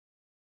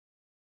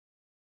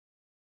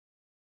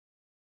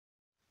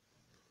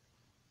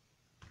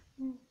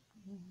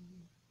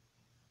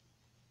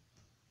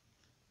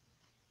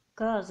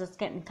Girls, it's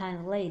getting kind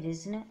of late,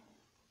 isn't it?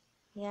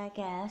 Yeah, I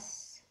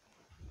guess.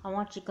 I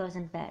want you girls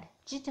in bed.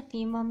 Just a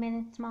few more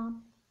minutes,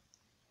 Mom.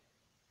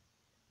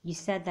 You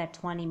said that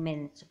 20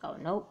 minutes ago.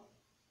 Nope.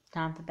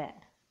 Time for bed.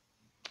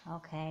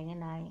 Okay, good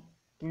night.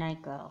 Good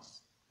night,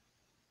 girls.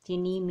 If you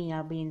need me,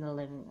 I'll be in the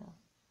living room.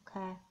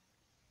 Okay?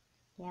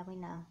 Yeah, we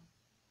know.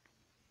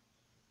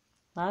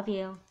 Love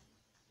you.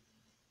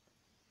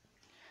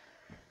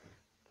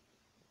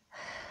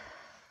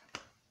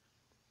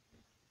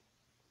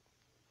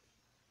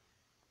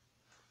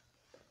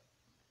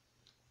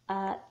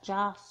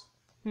 Joss.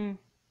 Don't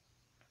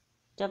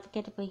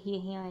forget to put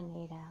your hearing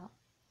aid out.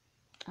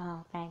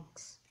 Oh,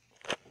 thanks.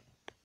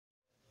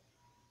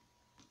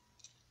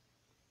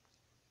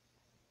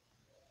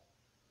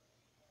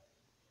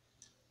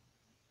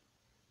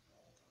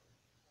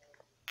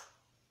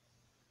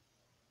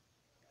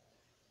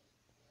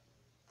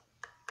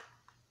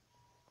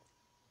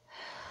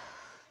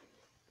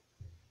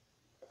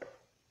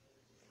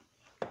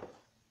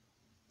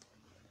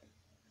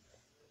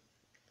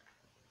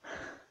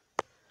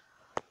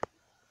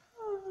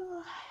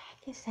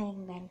 I guess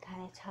I've been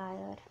kind of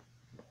tired.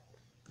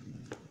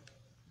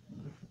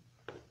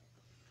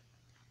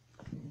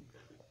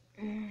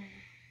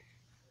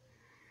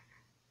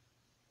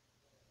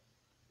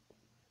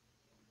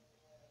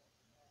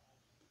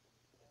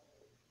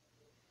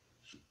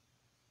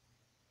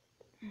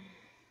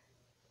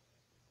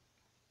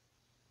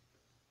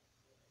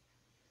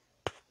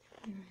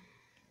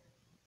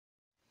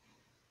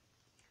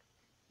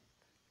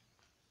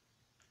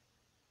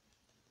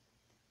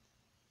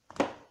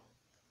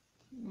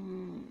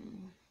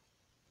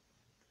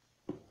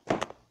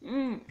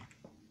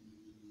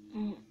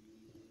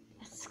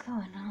 What's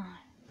going on?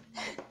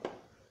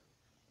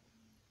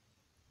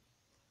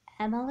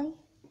 Emily?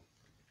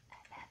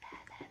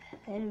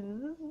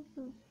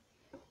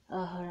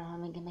 Oh, hold on,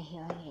 let me get my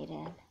hearing aid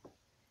in.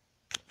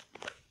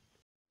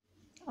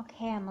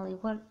 Okay, Emily,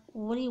 what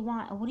do you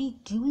want? What are you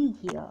doing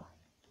here?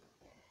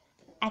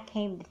 I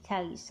came to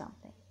tell you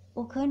something.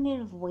 Well, couldn't it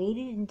have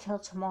waited until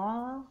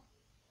tomorrow?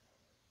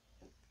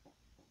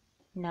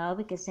 No,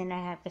 because then I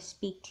have to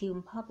speak to you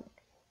in public.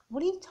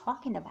 What are you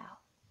talking about?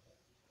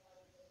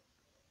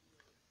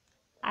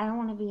 I don't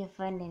want to be a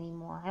friend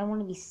anymore. I don't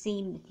want to be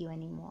seen with you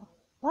anymore.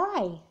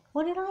 Why?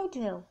 What did I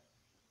do?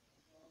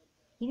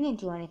 You didn't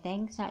do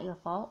anything. It's not your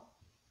fault.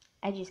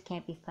 I just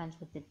can't be friends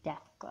with the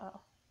deaf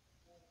girl.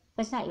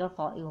 But it's not your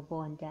fault you were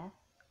born deaf.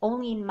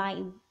 Only in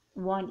my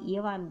one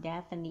ear I'm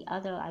deaf and the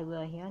other I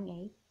wear a hearing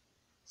aid.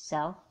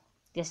 So,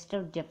 they're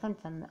still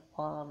different from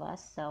all of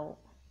us, so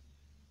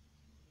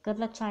good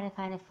luck trying to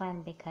find a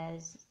friend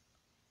because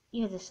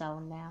you're the soul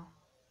now.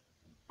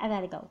 I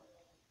gotta go.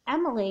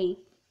 Emily!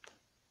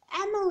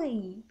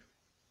 Emily!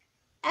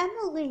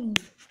 Emily!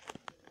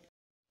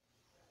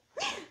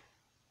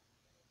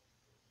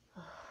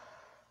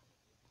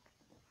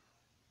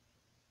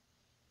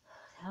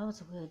 That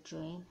was a weird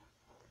dream.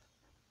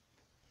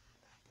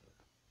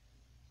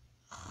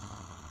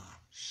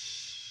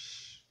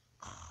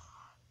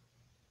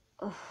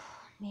 Oh,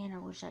 man, I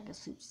wish I could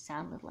sleep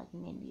sounded like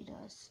Mindy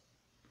does.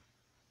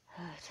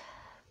 Alright,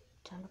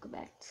 time to go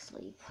back to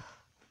sleep.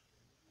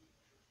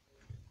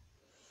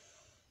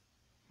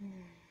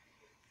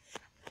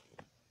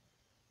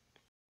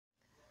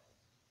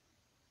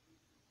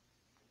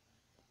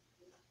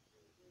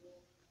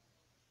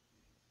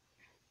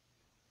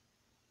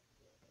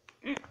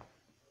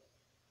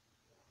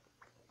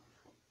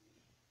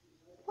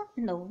 What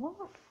in the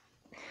world?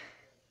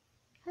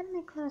 How did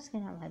my clothes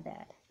get on my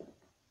bed?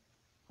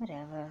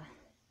 Whatever.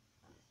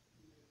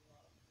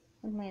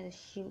 Where'd my other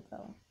shoe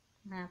go?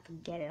 I'll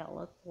forget it. I'll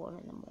look for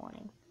it in the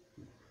morning.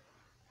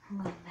 I'm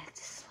going back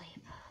to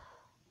sleep.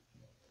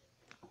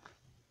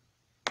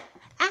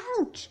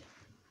 Ouch!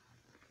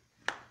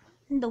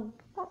 The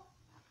what?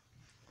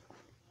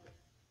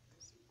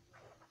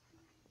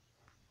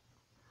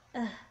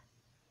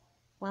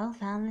 Well,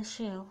 found the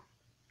shoe.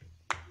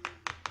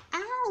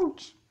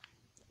 Ouch!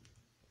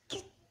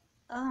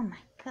 Oh my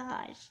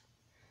gosh.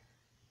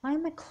 Why are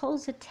my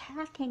clothes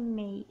attacking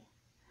me?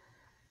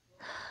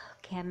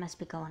 Okay, I must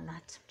be going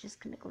nuts. I'm just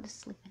gonna go to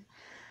sleep and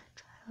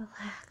try to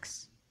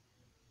relax.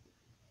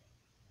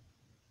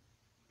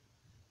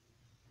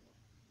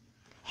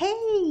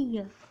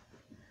 Hey!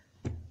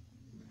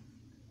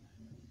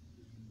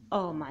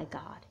 Oh my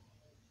God.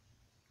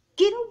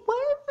 Get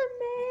away from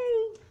me!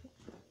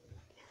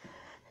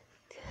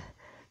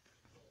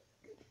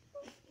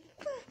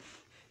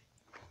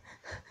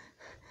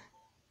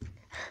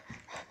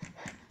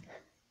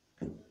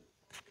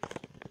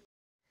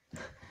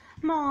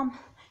 Mom,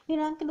 you're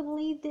not gonna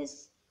believe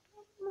this.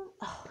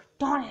 Oh,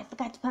 darn it, I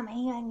forgot to put my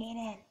hearing aid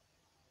in.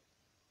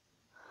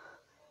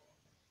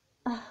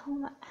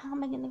 How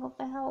am I gonna go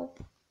for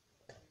help?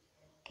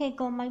 Can't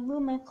go in my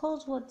room, my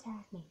clothes will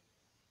attack me.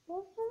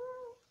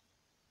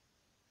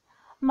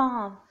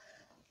 Mom,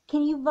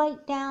 can you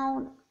write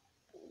down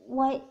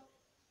what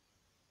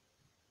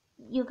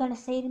you're gonna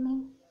say to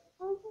me?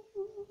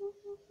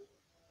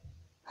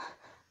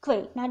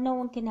 Great, now no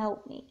one can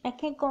help me. I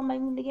can't go in my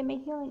room to get my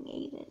hearing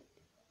aid in.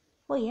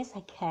 Well, yes,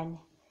 I can.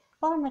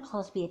 Well, I'm not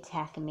supposed to be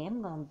attacking me.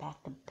 I'm going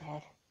back to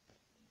bed.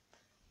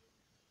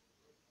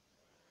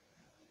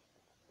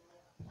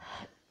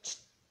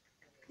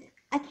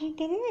 I can't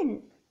get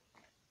in.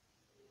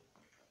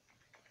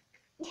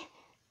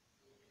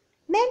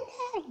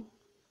 Mindy!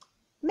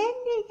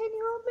 Mindy, can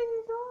you open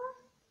the door?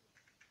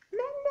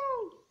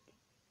 Mindy!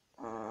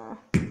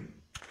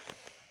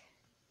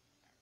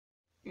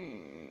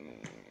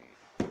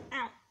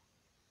 Ow.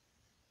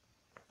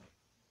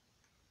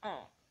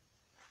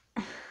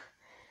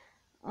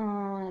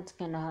 Oh, it's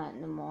gonna hurt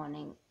in the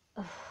morning.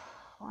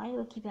 Why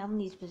do I keep having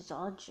these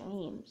bizarre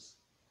dreams?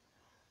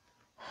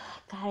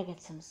 Gotta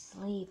get some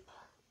sleep.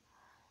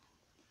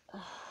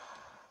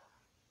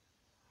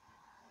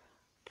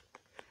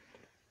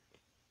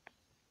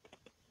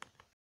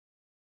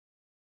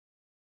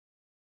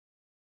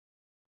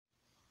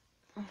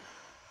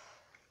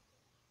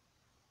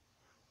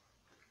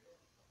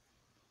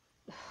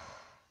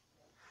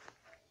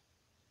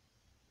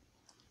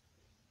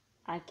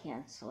 I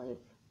can't sleep.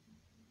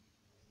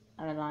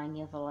 I've been lying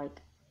here for like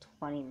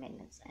 20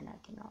 minutes and I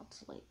cannot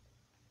sleep.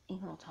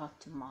 Even I'll talk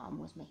to Mom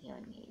with my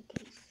hearing aid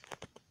case.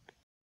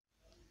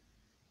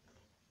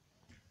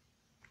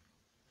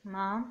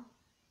 Mom?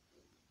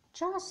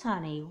 Joss,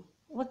 honey,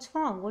 what's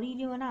wrong? What are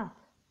you doing up?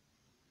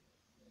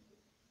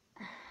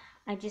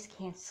 I just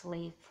can't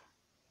sleep.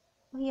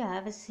 Well, yeah,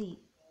 have a seat.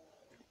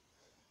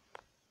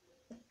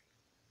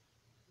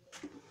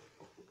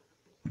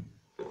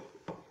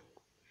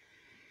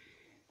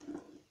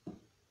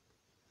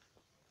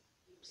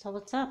 So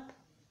what's up?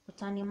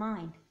 What's on your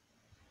mind?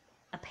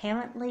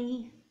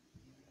 Apparently,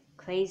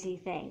 crazy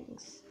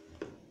things.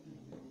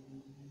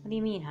 What do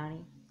you mean,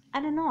 honey?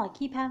 I don't know. I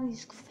keep having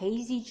these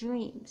crazy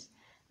dreams.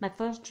 My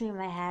first dream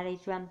I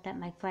dreamt that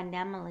my friend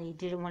Emily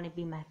didn't want to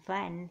be my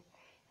friend,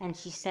 and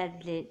she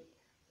said that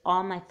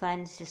all my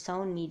friends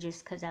disowned me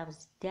just because I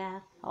was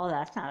deaf. Oh,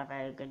 that's not a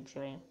very good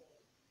dream.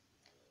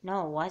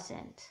 No, it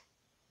wasn't.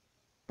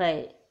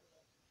 But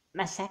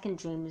my second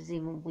dream was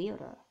even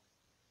weirder.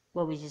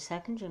 What was your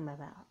second dream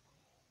about?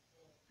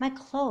 My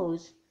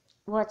clothes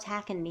were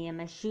attacking me and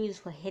my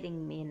shoes were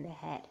hitting me in the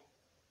head.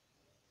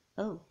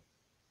 Oh.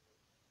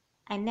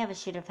 I never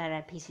should have had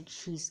that piece of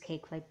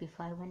cheesecake right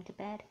before I went to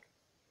bed.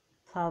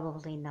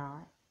 Probably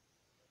not.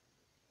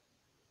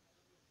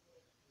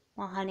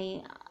 Well,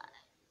 honey,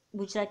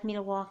 would you like me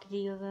to walk into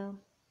your room?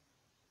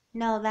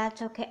 No,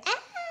 that's okay.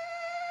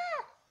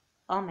 Ah!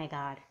 Oh my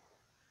God.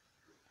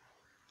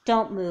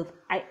 Don't move.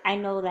 I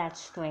know that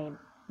scream.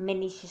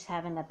 Minnie's just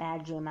having a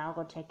bad dream. I'll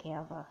go take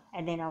care of her.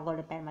 And then I'll go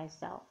to bed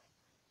myself.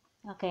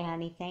 Okay,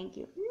 honey, thank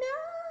you.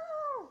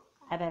 No!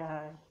 I better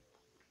hurry.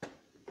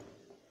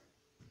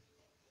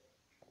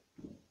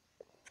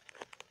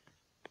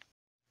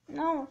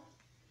 No.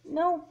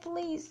 No,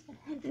 please.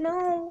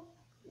 No.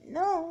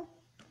 No.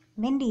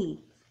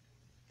 Mindy.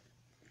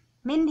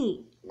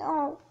 Mindy.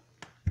 No.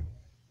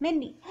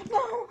 Mindy.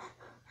 No.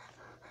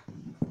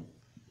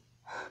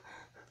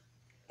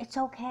 It's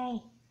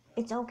okay.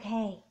 It's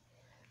okay.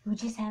 We're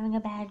just having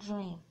a bad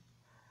dream.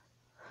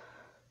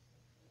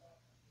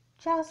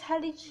 Charles, how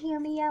did you hear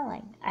me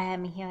yelling? I have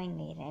my hearing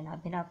aid in.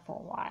 I've been up for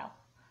a while.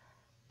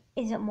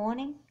 Is it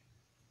morning?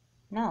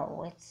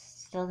 No, it's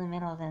still the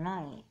middle of the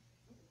night.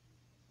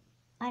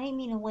 I didn't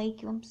mean to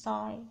wake you. I'm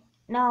sorry.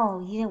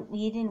 No,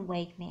 you didn't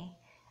wake me.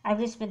 I've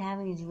just been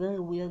having these really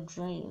weird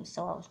dreams,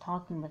 so I was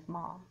talking with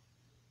Mom.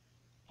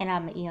 And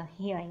I'm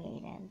hearing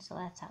aid in, so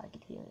that's how I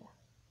could hear you.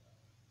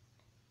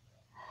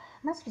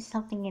 Must be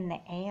something in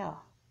the air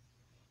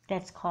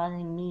that's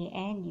causing me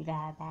and you to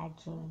have bad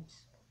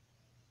dreams.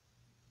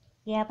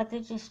 Yeah, but they're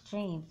just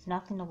dreams,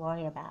 nothing to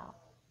worry about.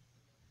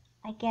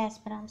 I guess,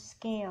 but I'm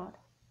scared.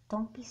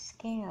 Don't be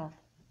scared.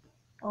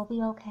 It'll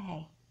be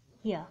okay.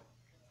 Here,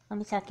 let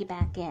me tuck you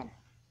back in.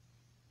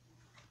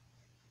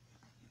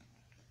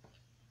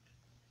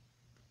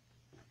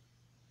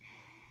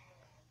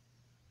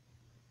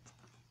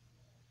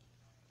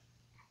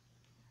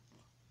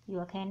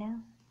 You okay now?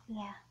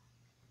 Yeah.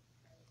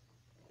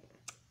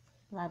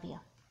 Love you.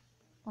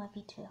 Love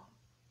you too.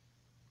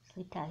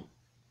 Sleep tight.